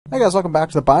guys, welcome back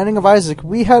to the Binding of Isaac.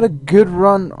 We had a good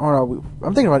run, or no,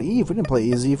 I'm thinking about Eve. We didn't play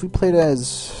Eve. We played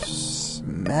as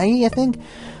Maggie, I think.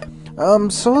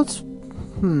 So let's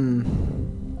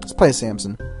play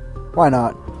Samson. Why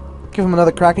not? Give him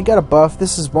another crack. He got a buff.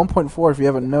 This is 1.4 if you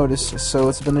haven't noticed, so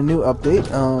it's been a new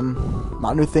update. A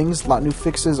lot of new things, a lot of new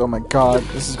fixes. Oh my god,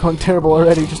 this is going terrible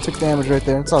already. Just took damage right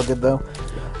there. It's all good though.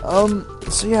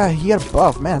 So yeah, he got a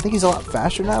buff. Man, I think he's a lot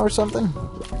faster now or something.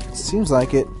 Seems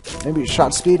like it. Maybe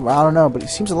shot speed. Well, I don't know, but he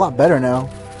seems a lot better now.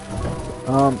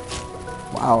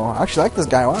 Wow, I actually like this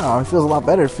guy. Wow, he feels a lot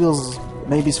better. It feels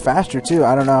maybe he's faster too.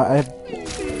 I don't know. I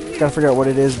gotta figure out what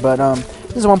it is, but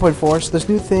this is 1.4, so there's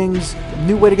new things,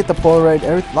 new way to get the Polaroid.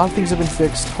 A lot of things have been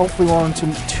fixed. Hopefully, we won't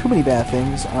run too many bad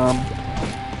things.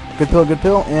 Good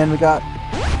pill, and we got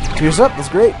Tears Up. That's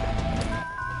great.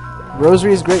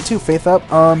 Rosary is great too. Faith Up.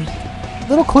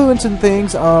 Little clue into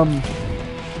things.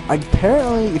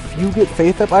 Apparently, if you get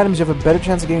Faith Up items, you have a better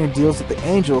chance of getting deals with the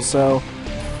angels. So,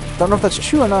 don't know if that's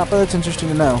true or not, but that's interesting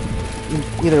to know.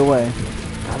 Either way,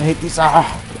 God, I hate these.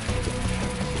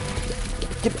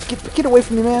 Get away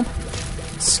from me, man.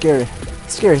 It's scary.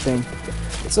 Scary thing.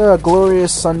 It's a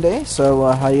glorious Sunday,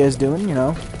 so how you guys doing, you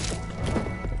know?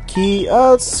 Key,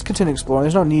 let's continue exploring.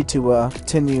 There's no need to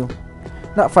continue,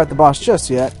 not fight the boss just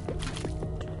yet.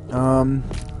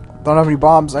 Don't have any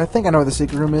bombs. I think I know where the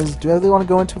secret room is. Do I really want to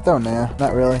go into it though? Nah,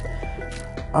 not really.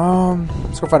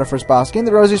 Let's go fight our first boss. Getting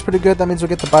the rosy is pretty good. That means we'll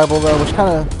get the Bible though, which kind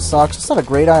of sucks. It's not a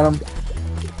great item.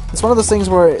 It's one of those things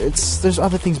where there's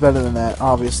other things better than that,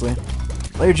 obviously.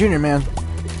 Larry Jr., man.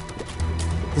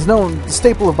 There's the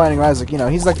staple of Binding of Isaac, you know,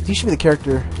 he should be the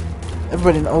character.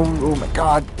 Everybody, oh my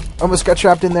god. Almost got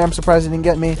trapped in there, I'm surprised he didn't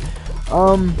get me.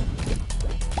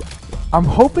 I'm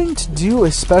hoping to do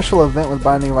a special event with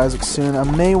Binding of Isaac soon. I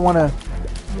may want to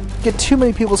get too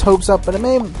many people's hopes up, but I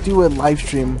may do a live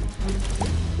stream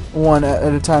one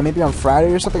at a time, maybe on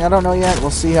Friday or something, I don't know yet.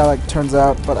 We'll see how that turns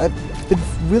out, but I've been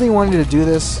really wanting to do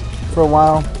this for a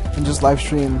while, and just live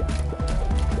stream.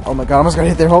 Oh my god, I almost got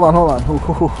hit there. Hold on.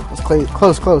 That's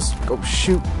close. Oh,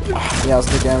 shoot. Yeah, that was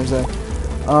good damage there.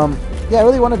 Yeah, I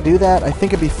really want to do that. I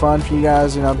think it'd be fun for you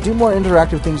guys, you know, do more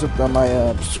interactive things with my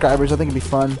subscribers. I think it'd be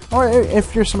fun. Or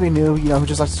if you're somebody new, you know, who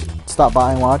just likes to stop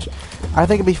by and watch, I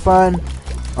think it'd be fun.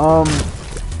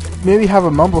 Maybe have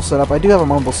a Mumble set up. I do have a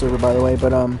Mumble server, by the way,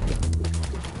 but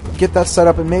get that set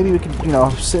up and maybe we can, you know,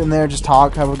 sit in there, just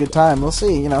talk, have a good time. We'll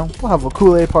see, you know, we'll have a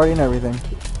Kool-Aid party and everything.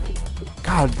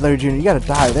 God, Larry Jr., you gotta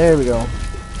die. There we go.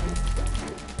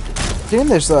 Damn,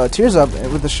 there's Tears Up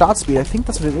with the shot speed. I think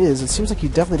that's what it is. It seems like he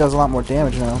definitely does a lot more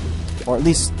damage now. Or at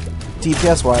least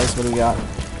DPS-wise, what do we got?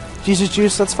 Jesus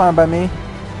Juice, that's fine by me.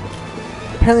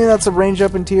 Apparently that's a range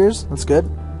up in Tears. That's good.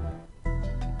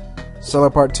 Solar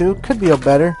Part 2. Could be a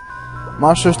better.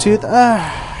 Monstrous Tooth.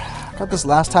 Got this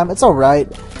last time. It's alright.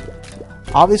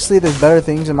 Obviously, there's better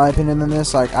things, in my opinion, than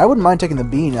this. Like, I wouldn't mind taking the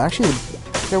Bean. Actually,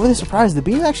 I got really surprised. The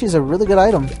Bean actually is a really good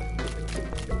item.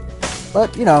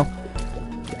 But, you know,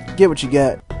 get what you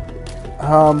get.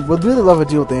 Would really love a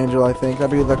deal with the Angel, I think.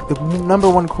 That'd be like the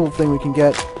 #1 cool thing we can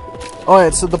get.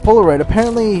 Alright, so the Polaroid.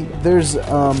 Apparently, there's,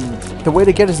 the way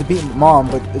to get it is to beat Mom,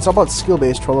 but it's all about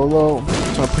skill-based, Trololo.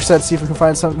 Just want to push that, see if we can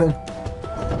find something.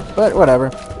 But,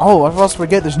 whatever. Oh, I also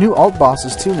forget, there's new alt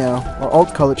bosses, too, now. Or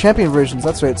alt color. Champion versions,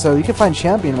 that's right. So, you can find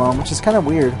Champion Mom, which is kind of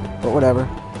weird. But, whatever.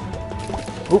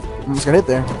 Oop, almost got hit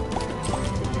there.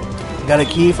 Got a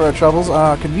key for our troubles.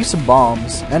 Could use some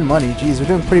bombs and money. Jeez, we're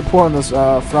doing pretty poor on those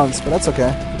fronts, but that's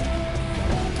okay.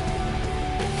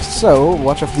 So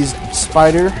watch out for these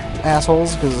spider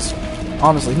assholes, because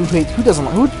honestly,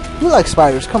 who likes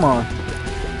spiders? Come on,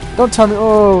 don't tell me.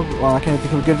 Oh, well, I can't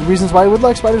think of good reasons why I would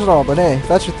like spiders at all. But hey, if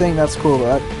that's your thing, that's cool.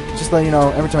 But just let you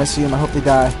know, every time I see them, I hope they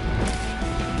die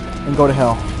and go to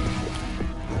hell.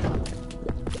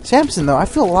 Samson, though, I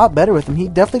feel a lot better with him. He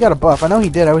definitely got a buff. I know he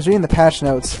did. I was reading the patch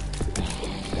notes.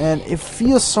 And it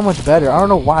feels so much better. I don't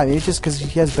know why. Maybe it's just because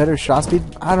he has better shot speed.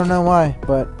 I don't know why,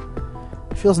 but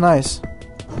it feels nice.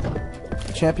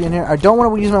 Champion here. I don't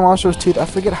want to use my Monstrous Tooth. I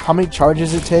forget how many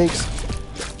charges it takes.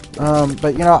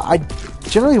 But, you know, I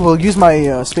generally will use my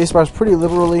spacebars pretty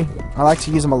liberally. I like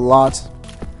to use them a lot.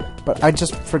 But I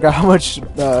just forgot how much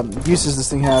uses this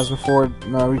thing has before it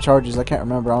recharges. I can't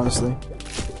remember, honestly.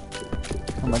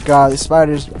 Oh my god, these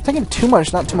spiders. I'm taking too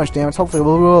much, not too much damage. Hopefully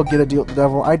we'll get a deal with the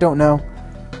devil. I don't know.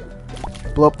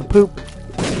 Blow up the poop.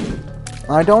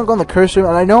 I don't go in the curse room,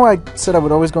 and I know I said I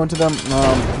would always go into them.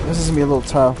 This is gonna be a little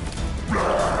tough.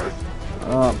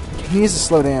 He needs to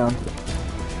slow down.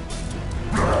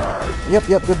 Yep,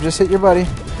 good. Just hit your buddy.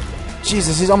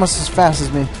 Jesus, he's almost as fast as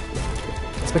me.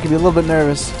 It's making me a little bit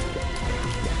nervous.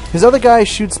 His other guy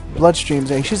shoots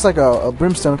bloodstreams. He shoots like a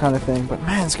brimstone kind of thing. But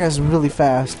man, this guy's really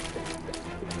fast.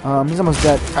 He's almost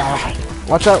dead.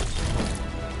 Watch out.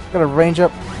 Gotta range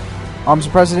up. I'm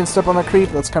surprised he didn't step on that creep.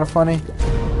 That's kind of funny.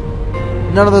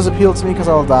 None of those appeal to me because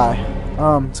I'll die.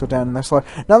 Let's go down the next floor.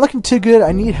 Not looking too good.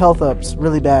 I need health ups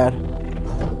really bad.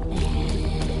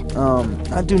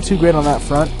 Not doing too great on that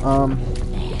front.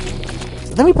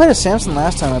 Then we played as Samson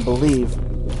last time, I believe.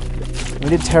 We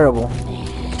did terrible.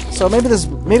 So maybe this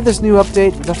new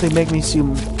update will definitely make me see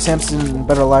Samson in a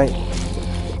better light.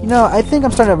 You know, I think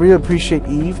I'm starting to really appreciate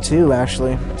Eve too.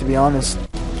 Actually, to be honest,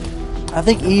 I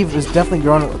think Eve is definitely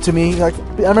growing to me. Like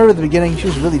I remember at the beginning, she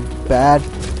was really bad.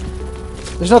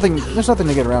 There's nothing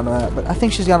to get around to that. But I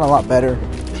think she's gotten a lot better.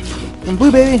 And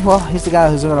BlueBaby, well, he's the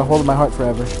guy who's gonna hold my heart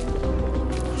forever.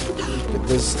 Get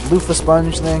this loofah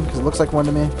sponge thing because it looks like one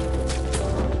to me.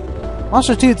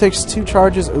 Monster 2 takes 2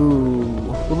 charges.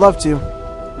 Ooh, would love to.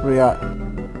 What do we got?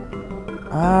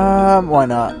 Why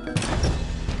not?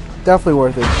 Definitely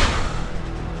worth it.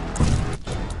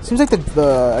 Seems like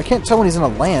the I can't tell when he's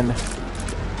gonna land.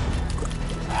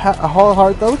 A Hollow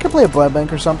Heart though. We could play a Blood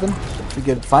Bank or something. If we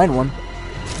could find one.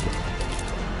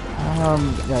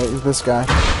 Yeah, it's this guy.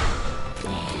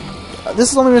 This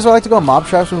is the only reason I like to go mob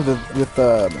traps with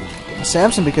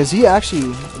Samson because he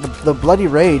actually the bloody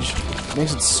rage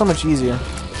makes it so much easier.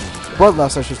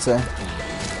 Bloodlust, I should say.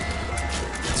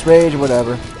 It's rage,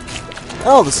 whatever.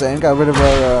 All the same. Got rid of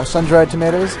our sun-dried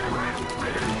tomatoes.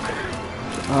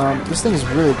 This thing is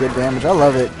really good damage. I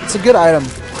love it. It's a good item.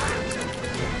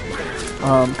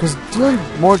 Because dealing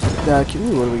more...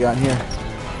 ooh, what do we got in here?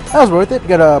 That was worth it. We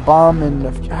got a bomb and...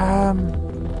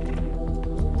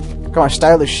 come on,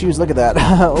 stylish shoes. Look at that.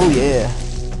 Oh, yeah.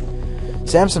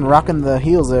 Samson rocking the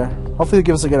heels there. Hopefully he'll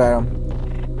give us a good item.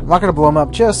 I'm not going to blow him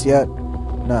up just yet.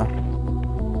 No.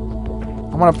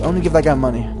 I want to give that guy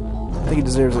money. I think he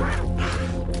deserves it.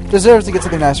 Deserves to get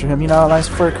something nice for him. You know, a nice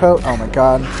fur coat. Oh, my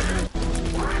God.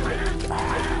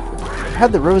 I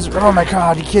had the rose... Oh, my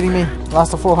God. Are you kidding me?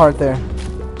 Lost a full heart there.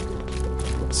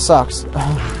 Sucks.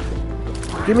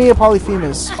 Give me a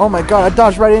Polyphemus. Oh my god, I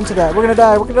dodged right into that. We're gonna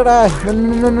die. We're gonna die. No,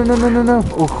 no, no, no, no, no, no, no.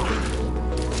 Oof.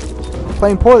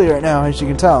 Playing poorly right now, as you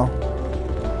can tell.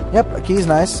 Yep, a key's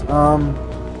nice. Love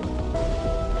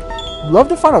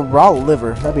to find a raw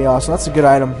liver. That'd be awesome. That's a good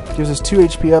item. Gives us 2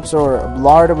 HP ups, or a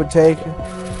lard it would take.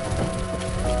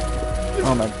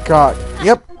 Oh my god.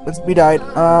 Yep, we died.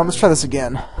 Let's try this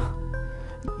again.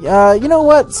 You know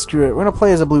what? Screw it. We're gonna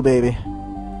play as a BlueBaby.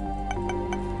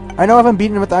 I know I haven't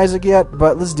beaten him with Isaac yet,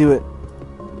 but let's do it.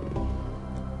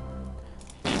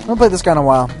 I haven't played this guy in a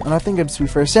while, and I think it's to be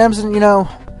fair. Samson, you know,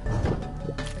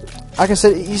 like I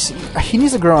said, he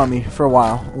needs to grow on me for a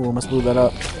while. Ooh, almost blew that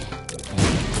up.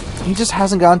 He just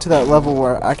hasn't gotten to that level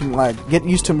where I can like get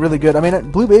used to him really good. I mean,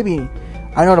 BlueBaby,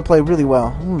 I know how to play really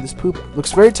well. Ooh, this poop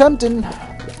looks very tempting.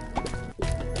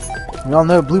 We all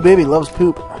know BlueBaby loves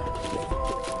poop.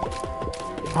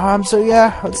 So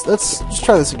yeah, let's just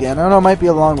try this again. I know it might be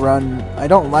a long run. I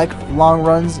don't like long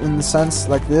runs in the sense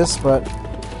like this, but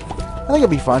I think it'll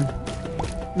be fun.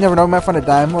 You never know, we might find a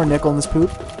dime or a nickel in this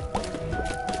poop.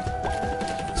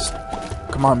 Just,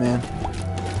 come on, man.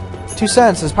 2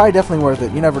 cents is probably definitely worth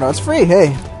it. You never know. It's free,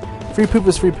 hey. Free poop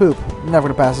is free poop. You're never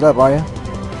gonna pass it up, are you?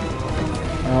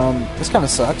 This kind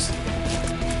of sucks.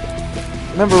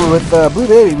 Remember, with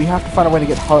BlueBaby, we have to find a way to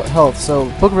get health. So,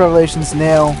 Book of Revelations,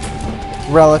 Nail,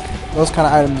 Relic, those kind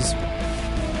of items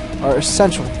are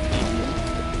essential.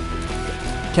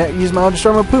 Can't use my own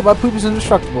destructible poop. My poop is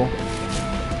indestructible.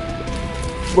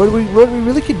 What we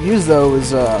really could use though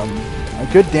is a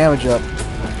good damage up.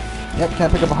 Yep,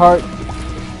 can't pick up a heart.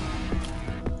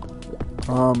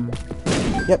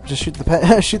 Yep, just shoot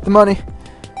the shoot the money.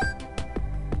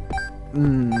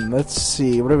 Let's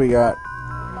see. What do we got?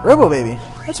 BlueBaby.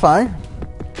 That's fine. I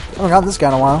haven't gotten this guy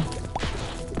in a while.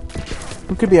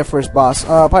 Who could be our first boss?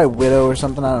 Probably Widow or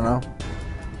something, I don't know.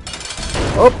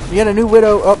 Oh, we got a new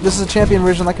Widow. Oh, this is a champion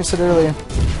version, like I said earlier.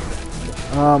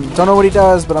 Don't know what he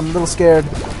does, but I'm a little scared.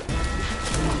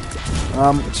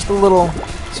 Just a little...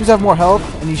 Seems to have more health,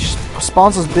 and he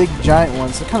spawns those big giant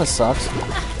ones. It kind of sucks.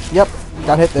 Yep,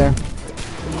 got hit there.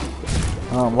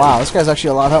 Wow, this guy's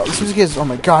actually a lot of health. As soon as he gets... Oh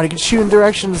my god, he can shoot in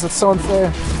directions. That's so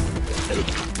unfair.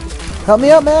 Help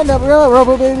me out, man.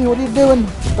 BlueBaby, what are you doing?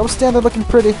 Don't stand there looking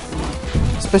pretty.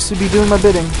 Supposed to be doing my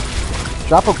bidding.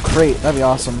 Drop a crate. That'd be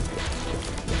awesome.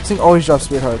 This thing always drops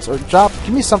Spirit Hearts. Or drop...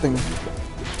 Give me something.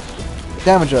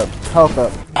 Damage up. Health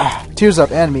up. Tears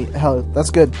up and meat. Hell, that's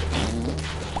good.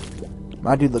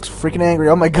 My dude looks freaking angry.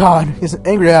 Oh my god. He's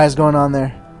angry eyes going on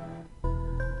there.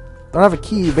 Don't have a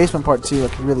key. Basement part 2. I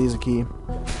could really use a key.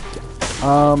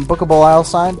 Bookable Isle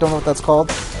sign. Don't know what that's called.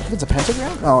 think it's a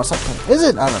pentagram? No, it's not. Is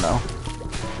it? I don't know.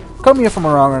 Cut me if I'm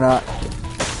wrong or not.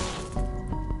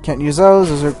 Can't use those.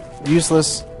 Those are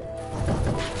useless.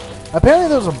 Apparently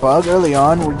there was a bug early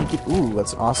on where you could... Ooh,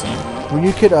 that's awesome. Where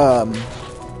you could, I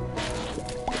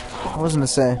was gonna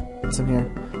say. What's in here?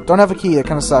 Don't have a key. That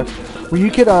kind of sucks. Where you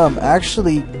could,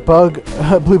 actually bug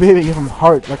BlueBaby, give him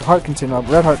heart, like a heart container, a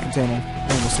red heart container.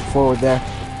 And we'll stick forward there.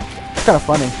 It's kind of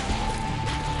funny.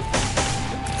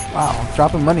 Wow,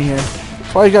 dropping money here.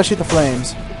 That's why you gotta shoot the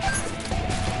flames.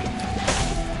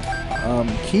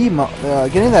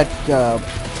 Getting that,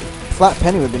 flat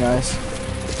penny would be nice.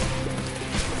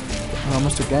 Oh,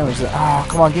 almost took damage there. Oh,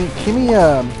 come on, give me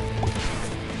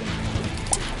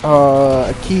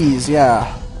keys,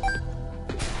 yeah.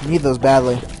 Need those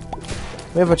badly.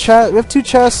 We have a chest. We have 2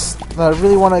 chests that I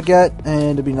really want to get,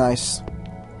 and it'd be nice.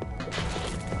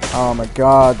 Oh my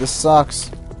god, this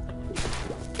sucks.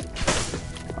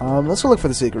 Let's go look for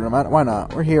the secret room. Why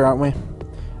not? We're here, aren't we?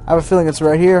 I have a feeling it's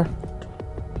right here.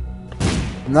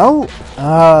 No?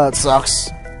 It sucks.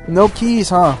 No keys,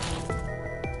 huh?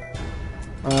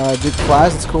 Dude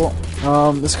flies, that's cool.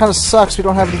 This kind of sucks, we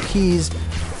don't have any keys.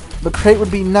 The crate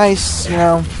would be nice, you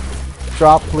know.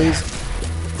 Drop, please.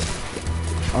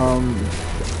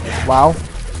 Wow.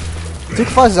 Duke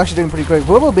Flies is actually doing pretty quick.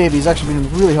 BlueBaby is actually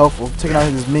being really helpful, taking out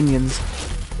his minions.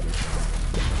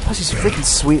 Plus, he's freaking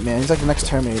sweet, man. He's like the next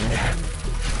Terminator.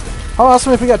 How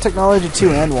awesome if we got technology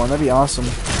 2 and 1. That'd be awesome.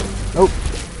 Oh.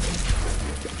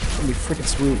 That'd be freaking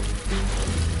sweet.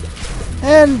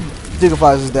 And Duke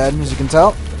Flies is dead, as you can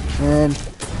tell. And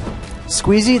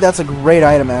Squeezy, that's a great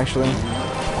item, actually.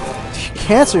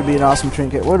 Cancer would be an awesome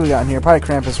trinket. What do we got in here? Probably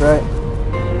Krampus, right?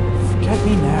 Forget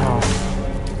me now.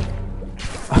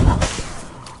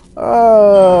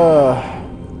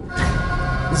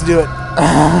 Let's do it.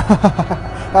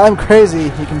 I'm crazy,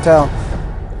 you can tell.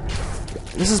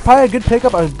 This is probably a good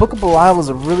pickup. Bookable Isle is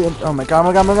a really... Oh my god, oh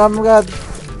my god, oh my god, oh my god.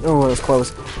 Oh, it was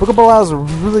close. Bookable Isle is a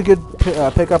really good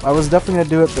pickup. I was definitely going to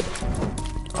do it, but...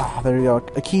 Oh, there you go.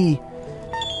 A key.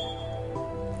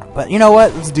 But you know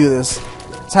what? Let's do this.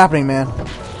 It's happening, man.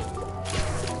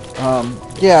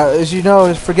 Yeah, as you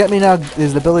know, Forget Me Now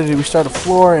is the ability to restart a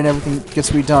floor and everything gets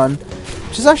redone.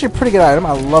 Which is actually a pretty good item.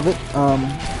 I love it.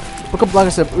 Like I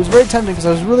said, it was very tempting because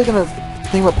I was really gonna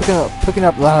think about picking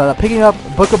up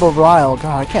Bookable Isle.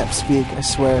 God, I can't speak. I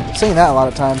swear. I'm saying that a lot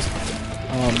of times.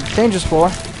 Dangerous floor.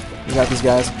 We got these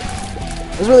guys.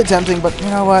 It was really tempting, but you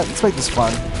know what? Let's make this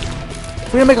fun.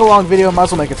 If we're gonna make a long video, might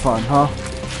as well make it fun, huh?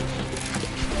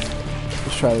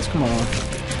 Let's try this. Come on.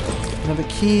 Another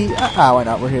key. Why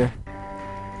not? We're here.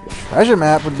 Treasure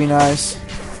map would be nice.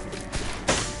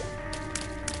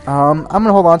 I'm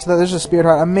gonna hold on to that. There's a spirit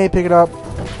heart. I may pick it up.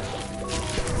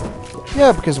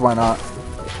 Yeah, because why not?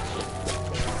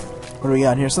 What do we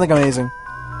got here? Something amazing.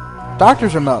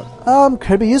 Doctor's remote.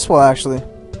 Could be useful actually.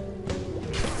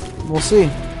 We'll see.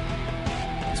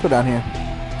 Let's go down here.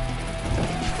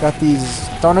 Got these.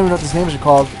 Don't even know what these names are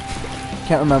called.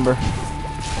 Can't remember.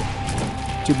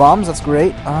 2 bombs. That's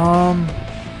great. I'm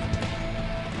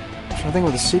trying to think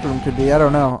what the secret room could be. I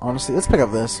don't know. Honestly, let's pick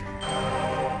up this.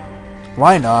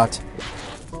 Why not?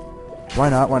 Why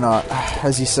not? Why not?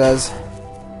 As he says.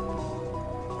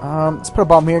 Let's put a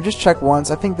bomb here. Just check once.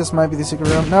 I think this might be the secret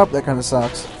room. Nope, that kind of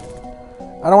sucks.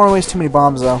 I don't want to waste too many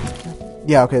bombs, though.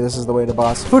 Yeah, okay, this is the way to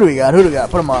boss. Who do we got? Who do we got?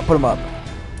 Put him up. Put him up.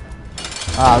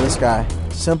 This guy.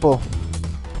 Simple.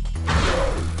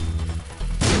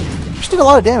 Just did a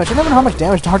lot of damage. I never know how much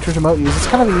damage Doctor's Remote uses. It's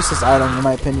kind of a useless item, in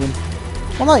my opinion.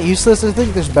 Well, not useless. I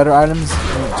think there's better items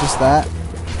than just that.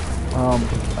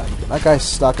 That guy's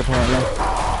stuck, apparently.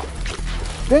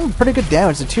 Doing pretty good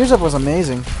damage. The Tears Up was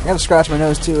amazing. I gotta scratch my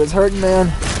nose, too. It's hurting,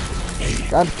 man.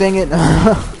 God dang it.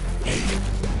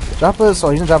 Drop us. Oh,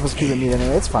 he's gonna drop us Cuban meat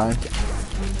anyway. It's fine.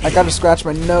 I gotta scratch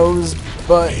my nose,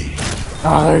 but...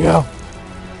 Oh, there you go.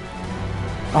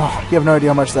 Oh, you have no idea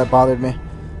how much that bothered me.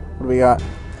 What do we got?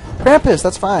 Krampus,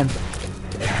 that's fine.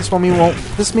 This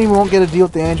mean we won't get a deal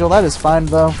with the angel. That is fine,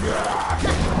 though.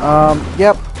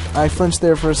 Yep. I flinched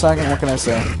there for a second. What can I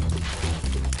say?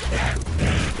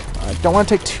 I don't want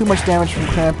to take too much damage from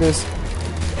Krampus.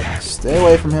 Stay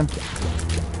away from him.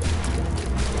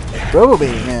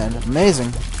 BlueBaby, man.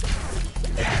 Amazing.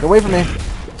 Get away from me.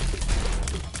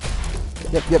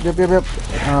 Yep.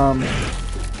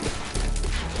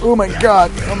 Oh my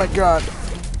god. Oh my god.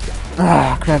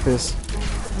 Krampus.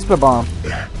 Let's put a bomb.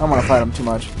 I don't want to fight him too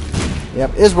much.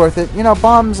 Yep, is worth it. You know,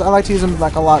 bombs, I like to use them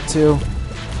like a lot too.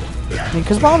 I mean,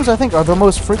 because bombs, I think, are the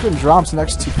most frequent drops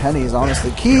next to pennies,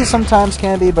 honestly. Keys sometimes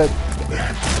can be, but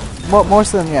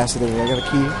most of them, yeah, so there we go. I got a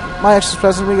key. My extra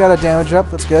present, we got a damage up.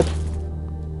 That's good.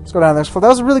 Let's go down there. That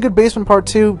was a really good basement part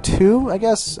 2, I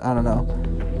guess? I don't know.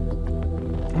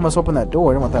 Almost opened that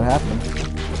door. I didn't want that happening.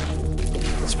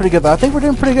 It's pretty good, though. I think we're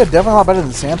doing pretty good. Definitely a lot better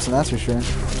than Samson, that's for sure.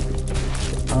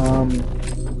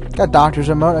 Got Doctor's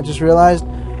Remote, I just realized.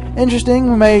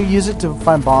 Interesting. We may use it to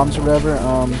find bombs or whatever.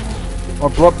 Or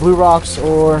blow up blue rocks,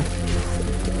 or...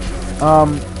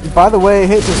 by the way, I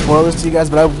hate to spoil this to you guys,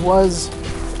 but I was...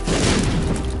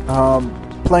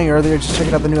 playing earlier, just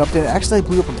checking out the new update. Actually, I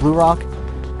blew up a blue rock.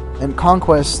 And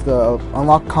Conquest,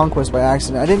 unlock Conquest by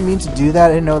accident. I didn't mean to do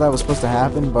that. I didn't know that was supposed to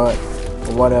happen, but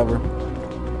whatever.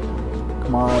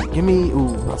 Come on, give me...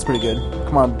 Ooh, that's pretty good.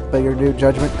 Come on, beggar dude,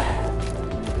 Judgment.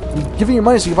 I'm giving you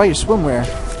money so you buy your swimwear.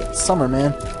 It's summer,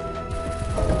 man.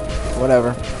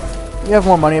 Whatever. We have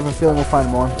more money. I have a feeling we'll find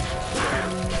more.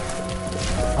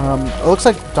 It looks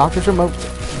like Doctor's Remote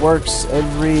works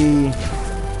every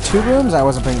 2 rooms? I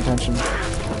wasn't paying attention.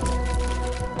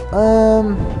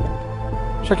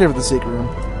 Check here with the secret room.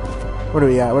 What do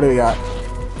we got? What do we got?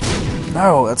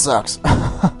 No, that sucks.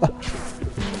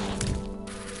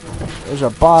 There's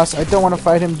our boss. I don't want to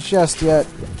fight him just yet.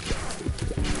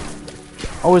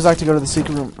 Always like to go to the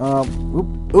secret room.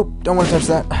 Oop, don't want to touch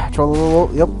that.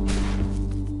 Yep.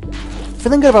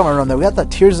 Feeling good about my run though. We got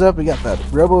that Tears Up. We got that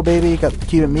BlueBaby. Got the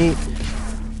Cuban Meat.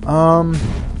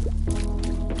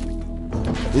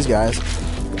 These guys.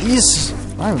 These. I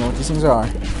don't even know what these things are.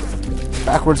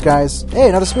 Backwards, guys. Hey,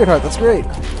 another Spirit Heart. That's great.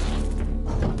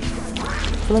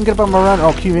 Feeling good about my run.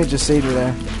 Oh, Q-Mate just saved me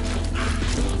there.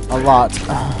 A lot.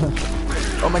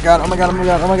 Oh my god, oh my god, oh my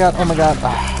god, oh my god, oh my god.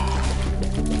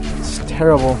 It's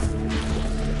terrible.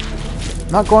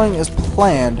 Not going as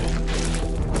planned.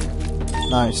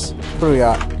 Nice. What do we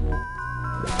got?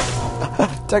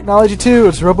 Technology 2.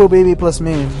 It's BlueBaby plus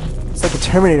me. It's like the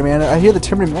Terminator, man. I hear the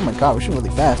Terminator. Oh my god, we're shooting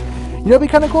really fast. You know, it'd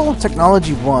be kind of cool.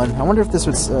 Technology 1. I wonder if this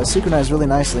would synchronize really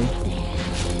nicely.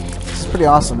 This is pretty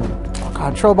awesome. Oh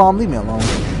god, Troll Bomb, leave me alone.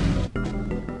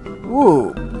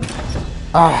 Ooh.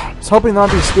 I was hoping there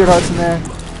would be Spirit Hearts in there.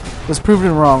 Was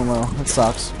proven wrong though. That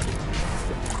sucks.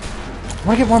 I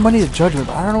want to get more money to Judgment,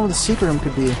 but I don't know where the secret room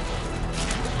could be.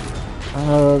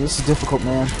 This is difficult,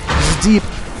 man. This is deep.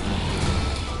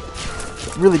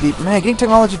 Really deep. Man, getting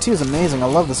Technology 2 is amazing. I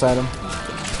love this item.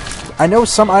 I know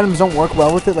some items don't work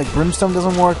well with it, like Brimstone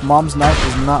doesn't work, Mom's Knife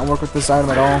does not work with this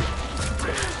item at all.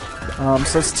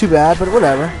 So it's too bad, but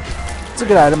whatever. It's a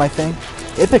good item, I think.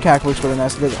 Epic Hack looks really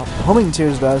nice. Homing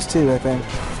Tears does too, I think.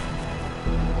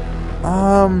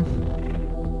 I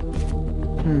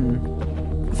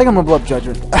think I'm gonna blow up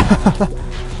Judgment.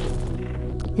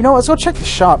 You know, let's go check the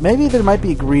shop. Maybe there might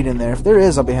be a greed in there. If there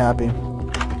is, I'll be happy.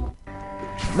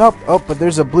 Nope. Oh, but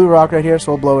there's a blue rock right here,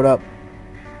 so we'll blow it up.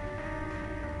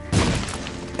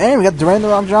 And we got Duran the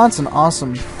Rock Johnson.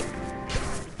 Awesome.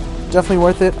 Definitely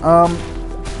worth it.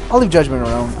 I'll leave Judgment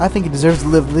alone. I think he deserves to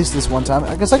live at least this one time.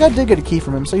 I guess I did get a key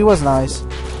from him, so he was nice.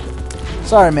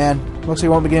 Sorry, man. Looks like he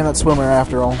won't be getting that swimmer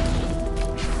after all.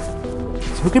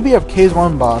 So who could be a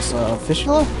K1 boss?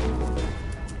 Fistula?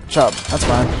 Chub. That's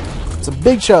fine. It's a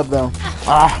big chub, though.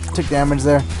 Took damage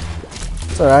there.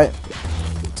 It's alright.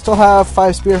 Still have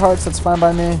 5 Spirit Hearts. That's fine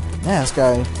by me. Yeah, this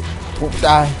guy won't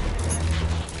die.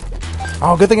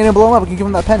 Oh, good thing I didn't blow him up. I can give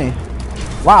him that penny.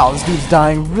 Wow, this dude's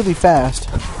dying really fast.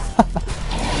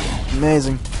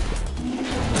 Amazing.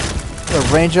 Got a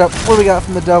range up. What do we got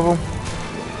from the devil?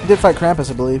 He did fight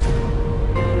Krampus, I believe.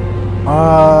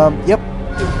 Yep.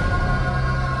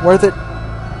 Worth it.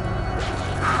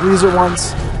 Use it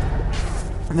once.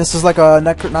 And this is like a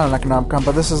not an Necronomicon,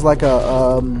 but this is like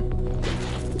a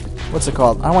what's it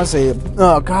called? I want to say.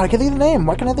 Oh god, I can't think of the name.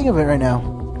 Why can't I think of it right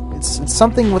now? It's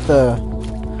something with the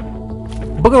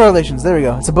Book of Revelations. There we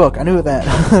go. It's a book. I knew that.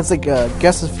 It's like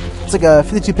it's like a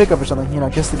 52 pickup or something. You know,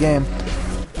 guess the game.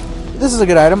 This is a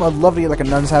good item. I'd love to get like a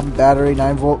Nun's Habit battery,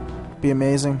 9-volt. Be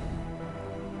amazing.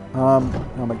 Oh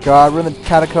my god, we're in the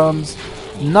catacombs.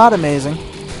 Not amazing.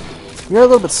 We're a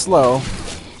little bit slow.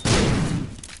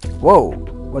 Whoa.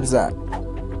 What is that?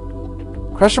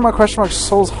 Question mark,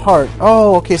 Soul's Heart.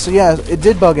 Oh, okay, so yeah, it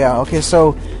did bug out. Okay,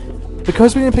 so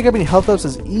because we didn't pick up any health ups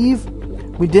as Eve,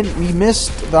 we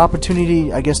missed the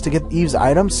opportunity, I guess, to get Eve's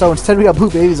item. So instead we got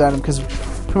BlueBaby's item because we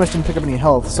pretty much didn't pick up any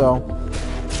health. So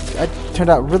that turned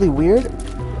out really weird.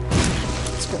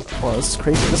 Well, this is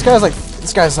crazy. This guy's like,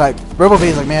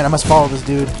 BlueBaby's like, man, I must follow this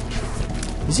dude.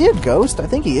 Is he a ghost? I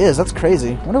think he is. That's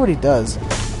crazy. I wonder what he does.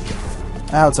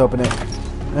 Now let's open it.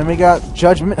 And then we got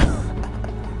Judgment.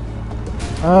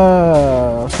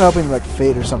 I was hoping like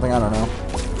Fate or something. I don't know.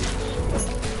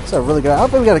 It's a really good. I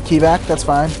hope we got a key back. That's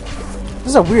fine. This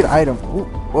is a weird item. Ooh,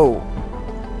 whoa.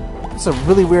 It's a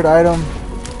really weird item.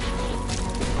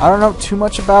 I don't know too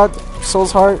much about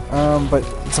Soul's Heart, but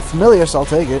it's a familiar, so I'll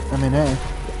take it. I mean, hey.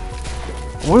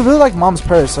 We really like Mom's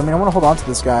Purse. I mean, I want to hold on to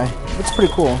this guy. It's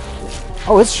pretty cool.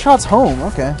 Oh, it's Shot's home.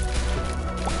 Okay.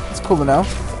 That's cool to know.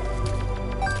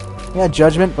 Yeah,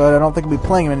 Judgment, but I don't think we'll be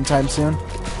playing him anytime soon.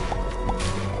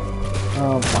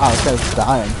 Wow, this guy's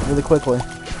dying really quickly.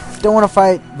 Don't want to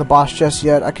fight the boss just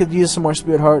yet. I could use some more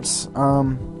Spirit Hearts.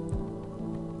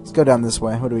 Let's go down this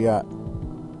way. What do we got?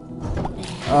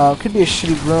 Could be a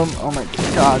shitty room. Oh my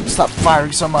god, stop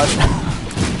firing so much.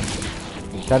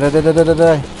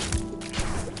 Da-da-da-da-da-da.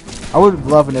 I would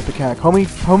love an Ipecac.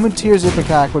 Home Tears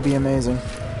Ipecac would be amazing.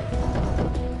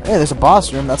 Hey, there's a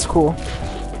boss room. That's cool.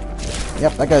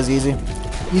 Yep, that guy's easy.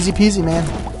 Easy peasy, man.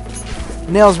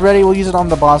 Nail's ready. We'll use it on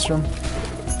the boss room.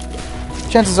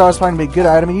 Chances are it's probably going to be a good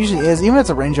item. It usually is. Even if it's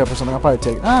a range up or something, I'll probably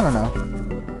take it. I don't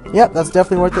know. Yep, that's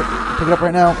definitely worth it. Pick it up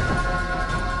right now.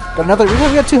 Got another. We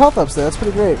got 2 health ups there. That's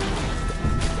pretty great.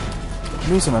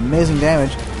 Doing some amazing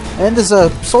damage. And this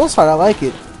Soul's Heart, I like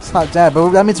it. It's not bad, but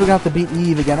that means we're going to have to beat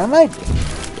Eve again. I might.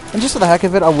 And just for the heck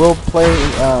of it, I will play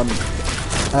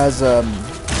as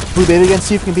BlueBaby again.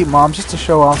 See if we can beat Mom, just to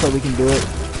show off that we can do it.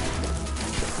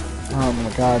 Oh my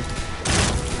god.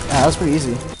 Yeah, that was pretty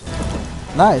easy.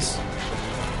 Nice.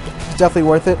 It's definitely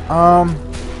worth it.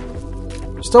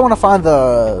 Still want to find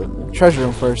the treasure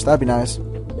room first. That'd be nice.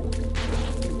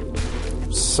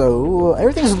 So,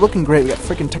 everything's looking great. We got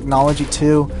freaking technology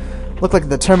too. Look like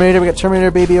the Terminator. We got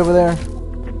Terminator baby over there.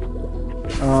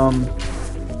 I don't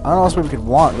know what else we could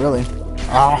want, really.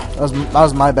 Ah, that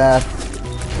was my bad.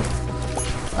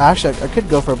 Actually, I could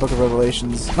go for a Book of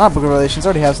Revelations. Not Book of Revelations. I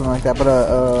already have something like that, but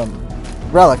a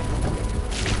relic.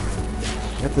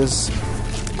 Got this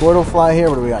Gordo fly here.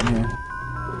 What do we got in here?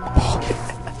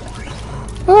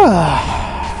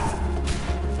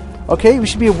 Okay, we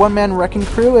should be a one-man wrecking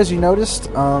crew, as you noticed.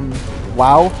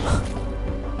 Wow.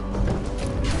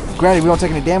 Granted, we don't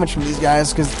take any damage from these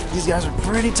guys, because these guys are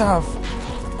pretty tough.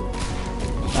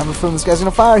 I have a feeling this guy's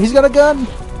gonna fire. He's got a gun!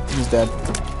 He's dead.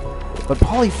 But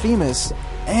Polyphemus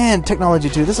and Technology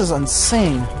 2, this is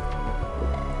insane.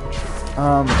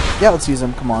 Yeah, let's use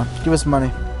him. Come on. Give us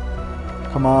money.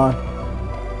 Come on.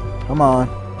 Come on.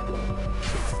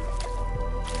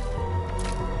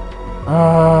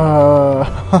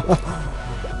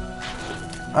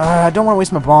 I don't want to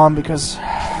waste my bomb because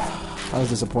that was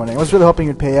disappointing. I was really hoping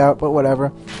it'd pay out, but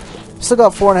whatever. Still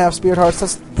got 4.5 Spirit Hearts.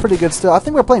 That's pretty good still. I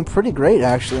think we're playing pretty great,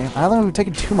 actually. I don't think we've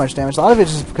taken too much damage. A lot of it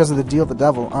is just because of the deal with the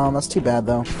devil. That's too bad,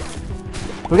 though.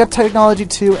 We got Technology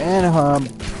 2 and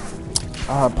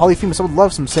Polyphemus. I would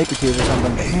love some Sacred Tears or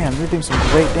something. But man, we're doing some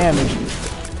great damage.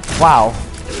 Wow.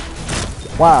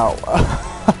 Wow.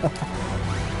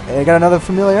 I got another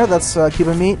familiar. That's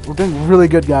keeping meat. We're doing really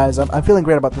good, guys. I'm feeling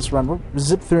great about this run. We're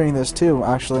zip-throughing this, too,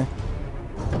 actually.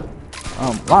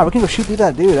 Wow, we can go shoot through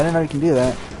that dude. I didn't know you can do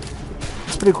that.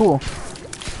 It's pretty cool.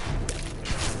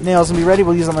 Nails gonna be ready.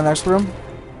 We'll use it on the next room.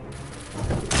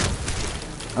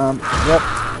 Yep.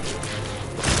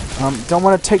 Don't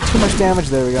want to take too much damage.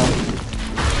 There we go.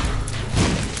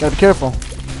 Gotta be careful.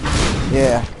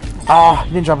 Yeah. Ah,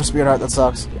 you didn't drop a Spirit Heart. That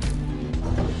sucks.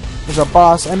 There's a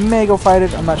boss. I may go fight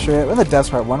it. I'm not sure yet. We're in the Death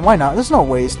Heart one. Why not? There's no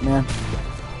waste, man.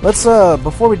 Let's,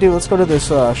 before we do, let's go to this,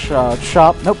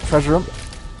 shop. Nope, treasure room.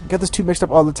 Get this two mixed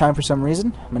up all the time for some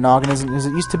reason. Monogamy isn't as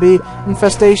it used to be.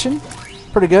 Infestation.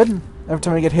 Pretty good. Every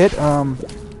time we get hit,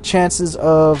 chances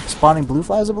of spawning blue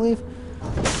flies, I believe.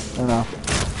 I don't know.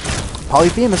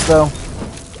 Polyphemus, though.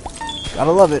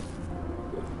 Gotta love it.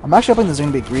 I'm actually hoping there's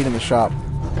gonna be greed in the shop.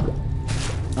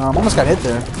 Almost got hit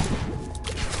there.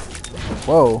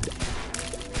 Whoa.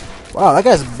 Wow, that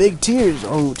guy's big tears.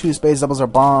 Oh, 2 spades, doubles are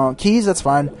bomb. Keys, that's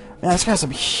fine. Man, this guy has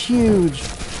some huge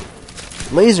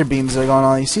laser beams that are going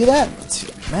on. You see that?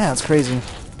 Man, that's crazy.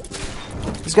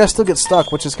 These guys still get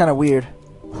stuck, which is kind of weird.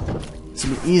 It's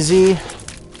gonna be easy.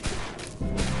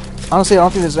 Honestly, I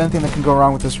don't think there's anything that can go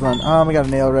wrong with this run. We got a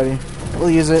nail ready. We'll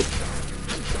use it.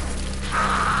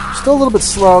 Still a little bit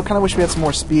slow. Kind of wish we had some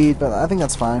more speed, but I think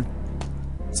that's fine.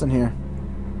 What's in here?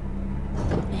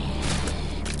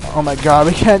 Oh my god,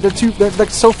 we can't. They're like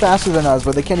so faster than us,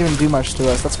 but they can't even do much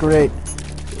to us. That's great.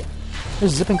 They're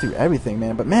zipping through everything,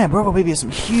 man. But man, BlueBaby has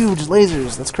some huge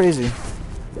lasers. That's crazy.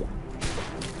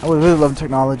 I would really love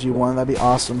Technology 1. That'd be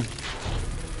awesome.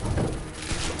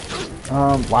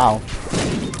 Wow.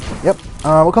 Yep.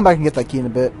 We'll come back and get that key in a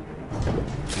bit.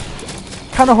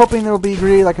 Kind of hoping there will be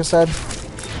greedy, like I said.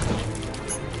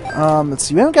 Let's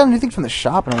see. We haven't got anything from the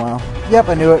shop in a while. Yep,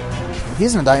 I knew it.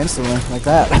 He's gonna die instantly, like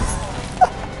that.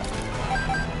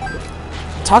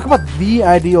 Talk about the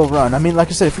ideal run. I mean, like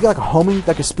I said, if you got like a homing,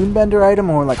 like a spoonbender item,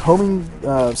 or like homing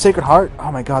Sacred Heart, oh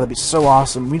my god, that'd be so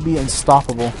awesome. We'd be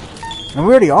unstoppable. And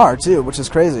we already are, too, which is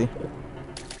crazy.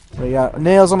 We got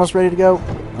nails almost ready to go.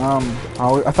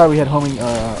 Oh, I thought we had homing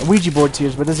Ouija board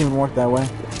tiers, but it doesn't even work that way.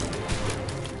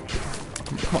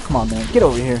 Come on, man. Get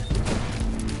over here.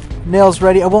 Nails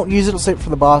ready. I won't use it. I'll save it for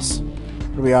the boss.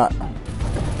 What do we got?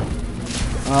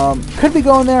 Could be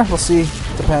going there. We'll see.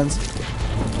 Depends.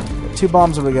 2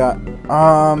 bombs. What do we got?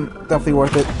 Definitely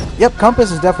worth it. Yep,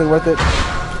 compass is definitely worth it.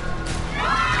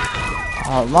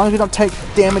 As long as we don't take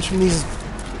damage from these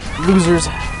losers.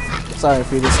 Sorry,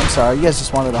 Fetus. I'm sorry. You guys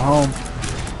just wanted a home.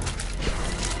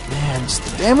 Man, just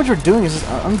the damage we're doing is just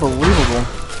unbelievable.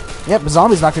 Yep,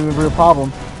 zombie's not going to be a real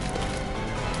problem.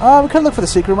 We could look for the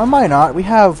secret room. I might not. We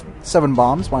have 7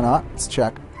 bombs. Why not? Let's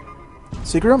check.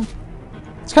 Secret room?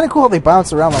 It's kind of cool how they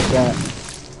bounce around like that.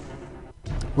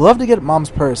 Love to get Mom's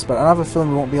purse, but I have a feeling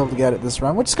we won't be able to get it this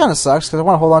round, which kind of sucks because I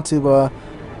want to hold on to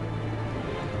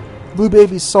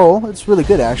BlueBaby's soul. It's really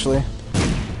good, actually.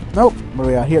 Nope. What do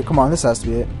we got here? Come on, this has to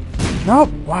be it.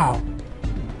 Nope. Wow.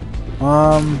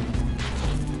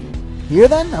 Here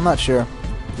then? I'm not sure.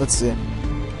 Let's see.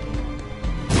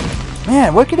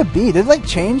 Man, what could it be? Did it like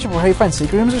change how you find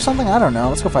secret rooms or something? I don't know.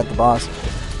 Let's go fight the boss.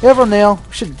 Every nail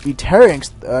should be tearing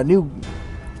new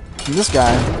from this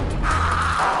guy.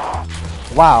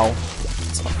 Wow.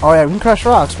 Oh yeah, we can crush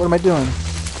rocks. What am I doing?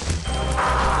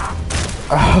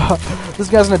 This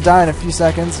guy's gonna die in a few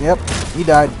seconds. Yep, he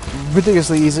died.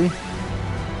 Ridiculously easy.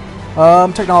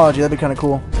 Technology, that'd be kind of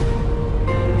cool.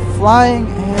 Flying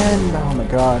and oh my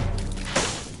god.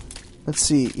 Let's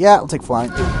see. Yeah, I'll take flying.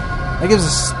 That gives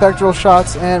us spectral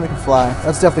shots and we can fly.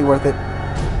 That's definitely worth it.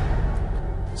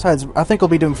 Besides, I think we'll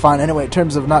be doing fine anyway in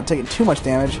terms of not taking too much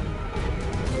damage.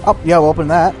 Oh, yeah, we'll open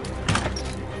that.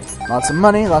 Lots of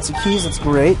money, lots of keys, that's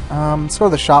great. Let's go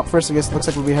to the shop first. I guess it looks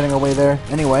like we'll be heading our way there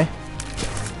anyway.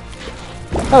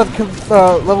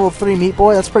 Level 3 Meat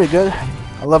Boy, that's pretty good.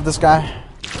 I love this guy.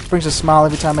 Brings a smile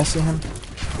every time I see him.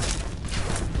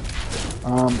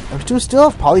 Do we still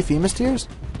have Polyphemus tiers?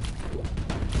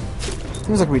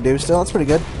 Seems like we do still, that's pretty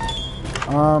good.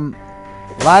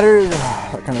 Ladder,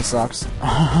 that kind of sucks.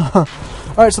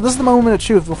 Alright, so this is the moment of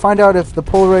truth. We'll find out if the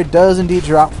Polaroid does indeed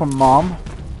drop from Mom.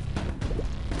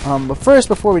 But first,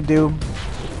 before we do,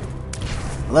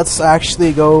 let's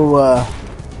actually go,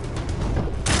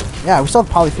 yeah, we still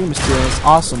have Polyphemus tier, it's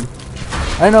awesome.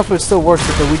 I don't know if it still works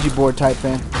with the Ouija board type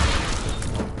thing.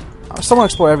 I still want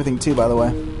to explore everything too, by the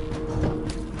way.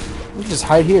 We can just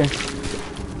hide here.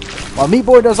 While Meat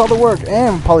Boy does all the work,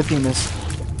 and Polyphemus.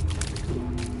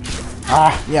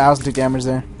 Ah, yeah, I was too gamers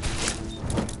there.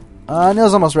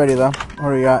 Neil's almost ready, though. What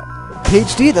do we got?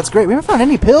 PhD, that's great. We haven't found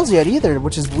any pills yet, either,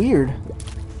 which is weird.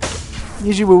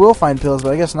 Usually we will find pills,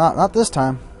 but I guess not. Not this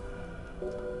time.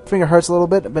 Finger hurts a little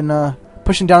bit. I've been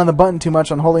pushing down on the button too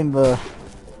much on holding the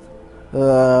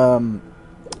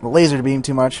laser beam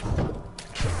too much.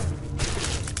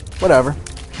 Whatever.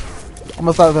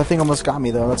 Almost thought that thing almost got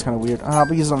me, though. That's kind of weird.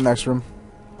 We'll use it on the next room.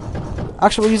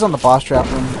 Actually, we'll use it on the boss trap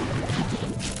room.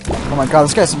 Oh my god,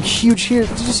 this guy's some huge here.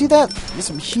 Did you see that? He's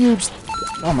some huge...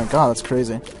 Oh my god, that's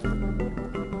crazy.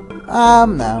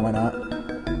 Nah, why not?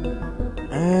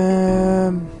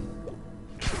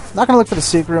 Not gonna look for the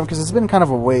secret room, because it's been kind of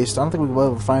a waste. I don't think we'll be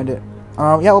able to find it.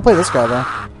 Yeah, we'll play this guy, though.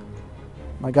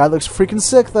 My guy looks freaking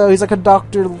sick, though. He's like a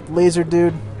Dr. Laser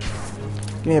dude.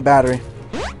 Give me a battery.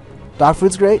 Dog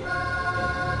food's great.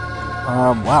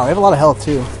 Wow, we have a lot of health,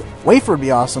 too. Wafer would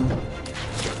be awesome.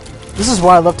 This is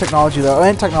why I love technology, though,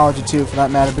 and technology, too, for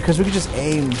that matter, because we can just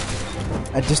aim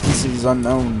at distances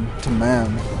unknown to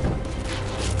man.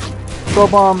 Throw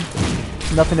bomb.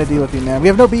 Nothing to deal with you, man. We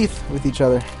have no beef with each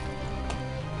other.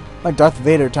 Like Darth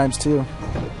Vader times 2.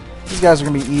 These guys are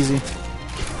going to be easy.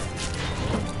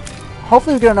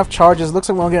 Hopefully we get enough charges. Looks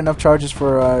like we won't get enough charges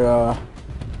for our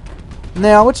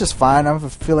nail, which is fine. I have a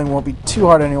feeling it won't be too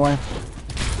hard anyway.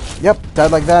 Yep,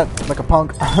 died like that, like a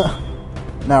punk.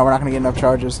 No, we're not going to get enough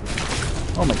charges.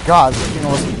 Oh my god, this thing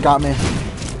almost got me.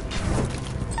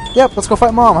 Yep, let's go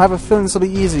fight Mom. I have a feeling this will be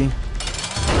easy.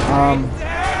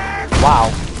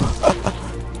 Wow.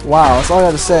 Wow, that's all I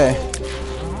got to say.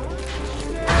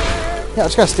 Yeah, I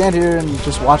just gotta stand here and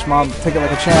just watch Mom take it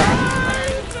like a champ.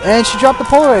 And she dropped the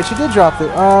Polaroid. She did drop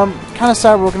it. Kind of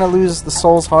sad we're gonna lose the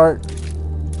Soul's Heart.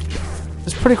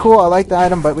 It's pretty cool. I like the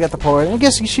item, but we got the Polaroid. And I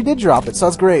guess she did drop it, so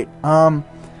that's great. Can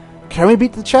we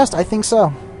beat the chest? I think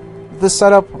so. This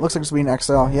setup looks like it's being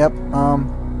XL. Yep.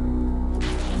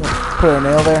 Put a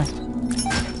nail there.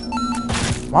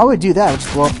 Why would we do that?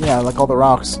 Just blow up, yeah, like all the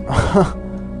rocks.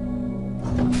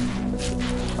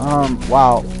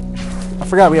 Wow. I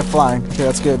forgot we have flying. Okay,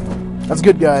 that's good. That's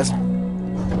good, guys.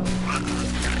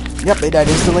 Yep, they died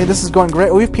instantly. This is going great.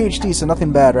 Oh, we have PhD, so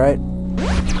nothing bad, right?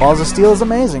 Balls of Steel is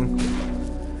amazing.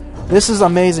 This is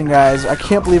amazing, guys. I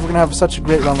can't believe we're going to have such a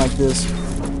great run like this.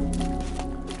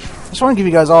 I just want to give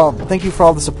you guys all... Thank you for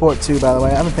all the support, too, by the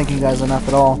way. I haven't thanked you guys enough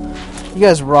at all. You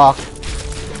guys rock.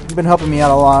 You've been helping me out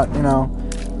a lot, you know.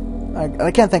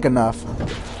 I can't thank enough.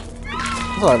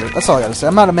 That's all I gotta say.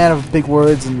 I'm not a man of big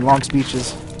words and long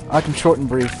speeches. I like them short and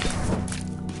brief.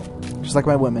 Just like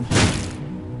my women.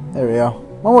 There we go.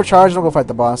 One more charge and I'll go fight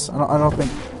the boss. I don't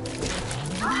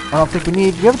think we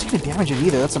need... We haven't taken damage yet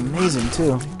either. That's amazing,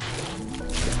 too.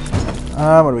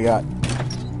 What do we got?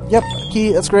 Yep,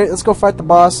 key. That's great. Let's go fight the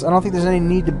boss. I don't think there's any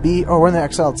need to be... Oh, we're in the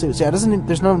XL, too. So, yeah,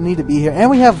 there's no need to be here. And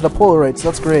we have the Polaroid, so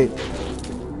that's great.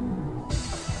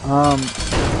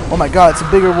 Oh my god, it's a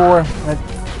bigger war.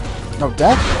 No,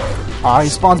 death? Ah, he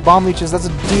spawns bomb leeches. That's a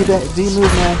D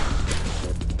move, man.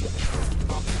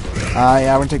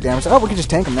 Yeah, we're gonna take damage. Oh, we can just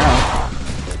tank him now.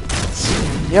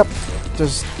 Yep.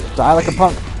 Just die like a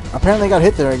punk. Apparently I got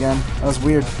hit there again. That was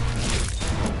weird.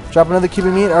 Drop another cube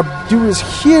of meat. Our dude is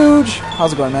huge.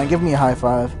 How's it going, man? Give me a high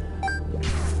five.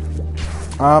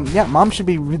 Yeah, mom should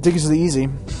be ridiculously easy.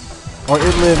 Or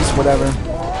it lives, whatever.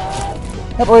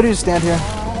 Yep, all I do is stand here.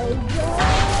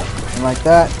 And like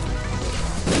that.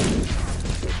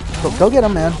 Go get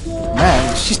him, man.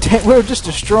 Man, we're just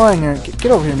destroying her.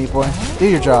 Get over here, meat boy. Do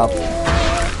your job.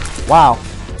 Wow.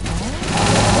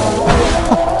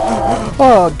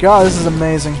 Oh god, this is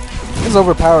amazing. This is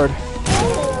overpowered.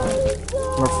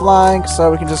 We're flying, so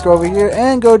we can just go over here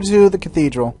and go to the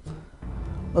cathedral.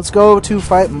 Let's go to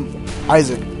fight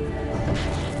Isaac.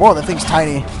 Whoa, that thing's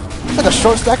tiny. It's like a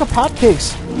short stack of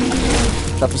hotcakes.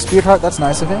 Drop the spear heart. That's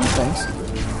nice of him. Thanks.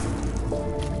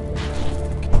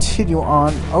 Continue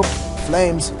on. Oh,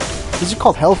 flames. These are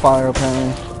called Hellfire,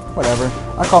 apparently. Whatever.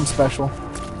 I call them special.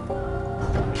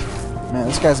 Man,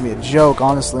 this guy's gonna be a joke,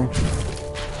 honestly.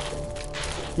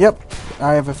 Yep.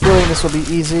 I have a feeling this will be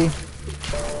easy.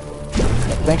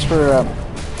 Thanks for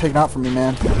taking out for me,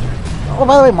 man. Oh,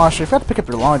 by the way, Monster, you forgot to pick up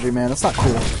your laundry, man. That's not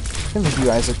cool. Thank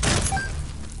you, Isaac.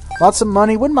 Lots of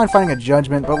money. Wouldn't mind finding a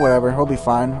judgment, but whatever. We'll be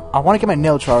fine. I want to get my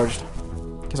nail charged.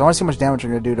 Because I want to see how much damage we're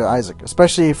going to do to Isaac.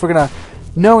 Especially if we're going to...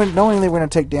 Knowingly we're going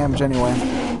to take damage anyway.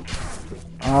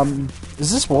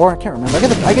 Is this war? I can't remember.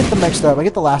 I get them mixed up. I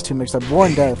get the last two mixed up. War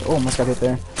and death. Oh, almost got hit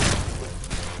there.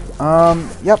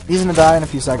 Yep. He's going to die in a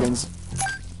few seconds.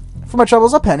 For my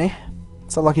troubles, a penny.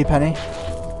 It's a lucky penny.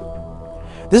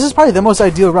 This is probably the most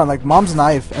ideal run. Like, Mom's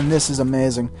Knife, and this is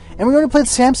amazing. And we only played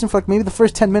Samson for like maybe the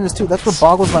first 10 minutes, too. That's what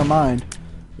boggles my mind.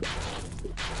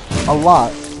 A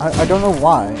lot. I don't know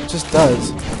why. It just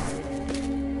does.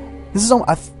 This is,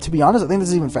 to be honest, I think this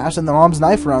is even faster than the Mom's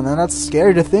Knife run, and that's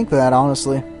scary to think that,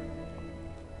 honestly.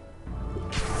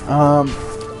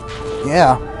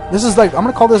 Yeah. This is like, I'm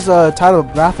gonna call this title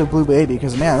Wrath of BlueBaby,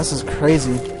 because, man, this is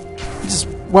crazy. He just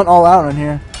went all out on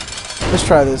here. Let's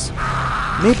try this.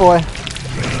 Meat boy.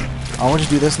 Oh, we'll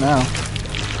just do this now.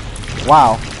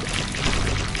 Wow.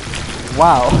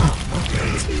 Wow.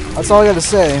 That's all I gotta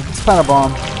say. It's kind of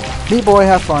bomb. Meat boy,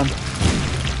 have fun.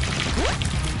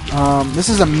 This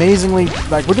is amazingly...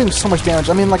 Like, we're doing so much damage.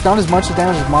 I mean, like, not as much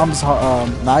damage as Mom's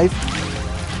knife.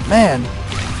 Man.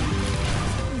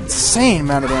 Insane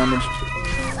amount of damage.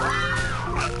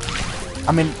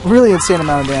 I mean, really insane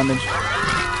amount of damage.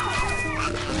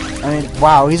 I mean,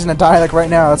 wow, he's gonna die, like, right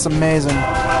now. That's amazing.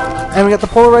 And we got the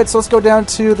Polaroid, so let's go down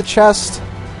to the chest.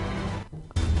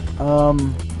 What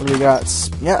do we got?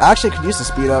 Yeah, actually, I could use the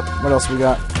speed up. What else we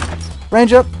got?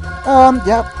 Range up.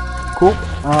 Yeah. Cool.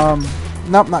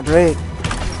 Nope, not great.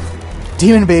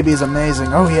 Demon Baby is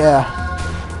amazing. Oh, yeah.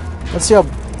 Let's see how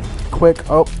quick.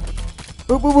 Oh.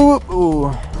 Ooh, ooh, ooh,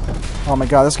 ooh. Oh, my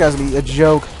God. This guy's gonna be a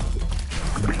joke.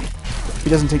 He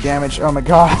doesn't take damage. Oh, my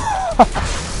God.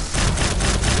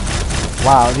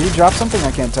 Wow, did he drop something?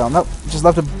 I can't tell. Nope, just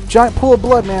left a giant pool of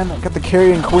blood, man. I got the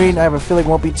Carrion Queen. I have a feeling it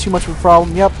won't be too much of a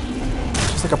problem. Yep.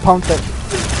 Just like a punk that...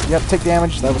 Yep, take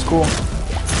damage. That was cool.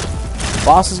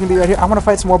 Boss is going to be right here. I want to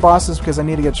fight some more bosses because I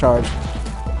need to get charged.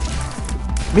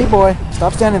 Meat boy,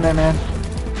 stop standing there, man.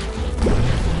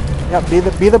 Yep,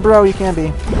 be the bro you can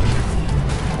be.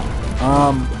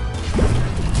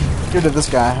 Get rid of this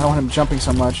guy. I don't want him jumping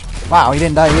so much. Wow, he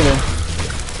didn't die either.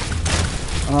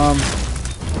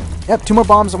 Yep, 2 more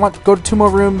bombs. I want to go to 2 more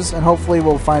rooms, and hopefully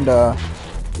we'll find a...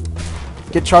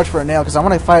 Get charged for a nail, because I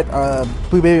want to fight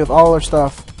BlueBaby with all our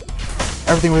stuff.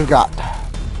 Everything we've got.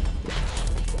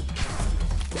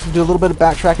 Let's do a little bit of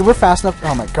backtracking. We're fast enough.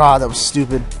 Oh my god, that was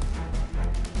stupid.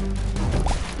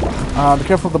 Be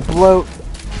careful of the bloat.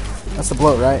 That's the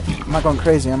bloat, right? I'm not going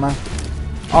crazy, am I?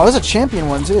 Oh, there's a champion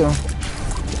one, too.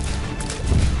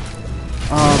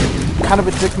 Kind of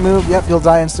a dick move. Yep, you'll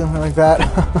die instantly like that.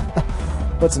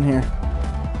 What's in here?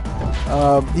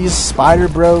 These spider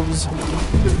bros.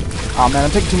 Oh man,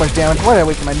 I'm taking too much damage. Why did I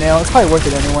wait for my nail? It's probably worth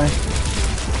it anyway.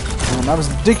 That was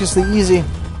ridiculously easy.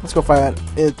 Let's go fight it.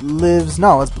 It lives.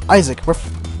 No, it's Isaac.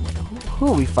 Who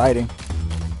are we fighting?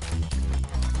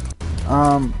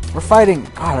 We're fighting.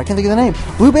 God, I can't think of the name.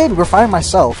 BlueBaby. We're fighting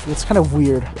myself. It's kind of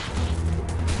weird.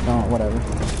 No, whatever.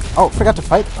 Oh, forgot to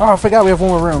fight. Oh, I forgot we have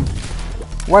one more room.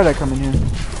 Why did I come in here?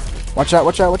 Watch out!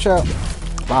 Watch out! Watch out!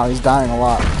 Wow, he's dying a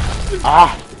lot.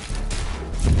 Ah!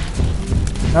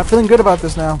 Not feeling good about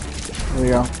this now. There we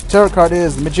go. Tarot card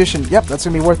is the Magician. Yep, that's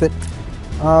gonna be worth it.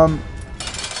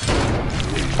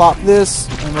 Pop this,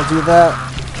 and we'll do that.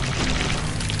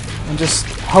 And just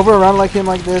hover around like him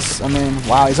like this. I mean,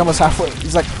 wow, he's almost halfway.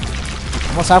 He's like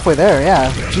almost halfway there.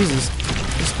 Yeah, Jesus.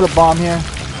 Just put a bomb here.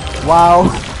 Wow.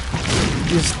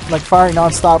 He's like firing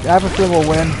non-stop. I have a feeling we'll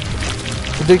win.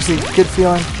 Ridiculously good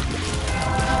feeling.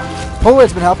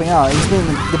 Polaroid's been helping out.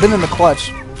 They've been in the clutch.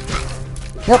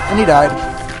 Yep, and he died.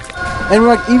 And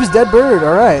we're like, Eve's dead bird.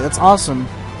 All right, that's awesome.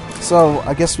 So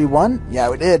I guess we won. Yeah,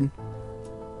 we did.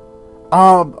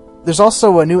 There's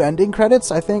also a new ending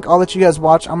credits. I think I'll let you guys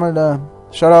watch. I'm gonna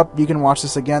shut up. You can watch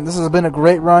this again. This has been a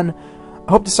great run.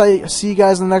 I hope to see you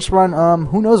guys in the next run.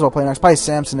 Who knows what I'll play next? Probably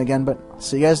Samson again. But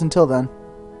see you guys until then.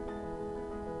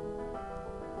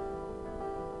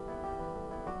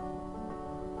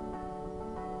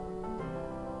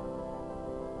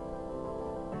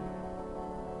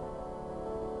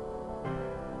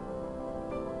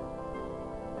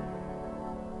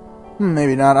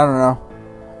 Maybe not. I don't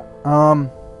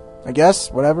know. I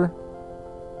guess. Whatever.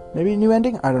 Maybe a new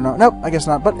ending? I don't know. Nope, I guess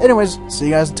not. But anyways, see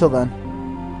you guys until then.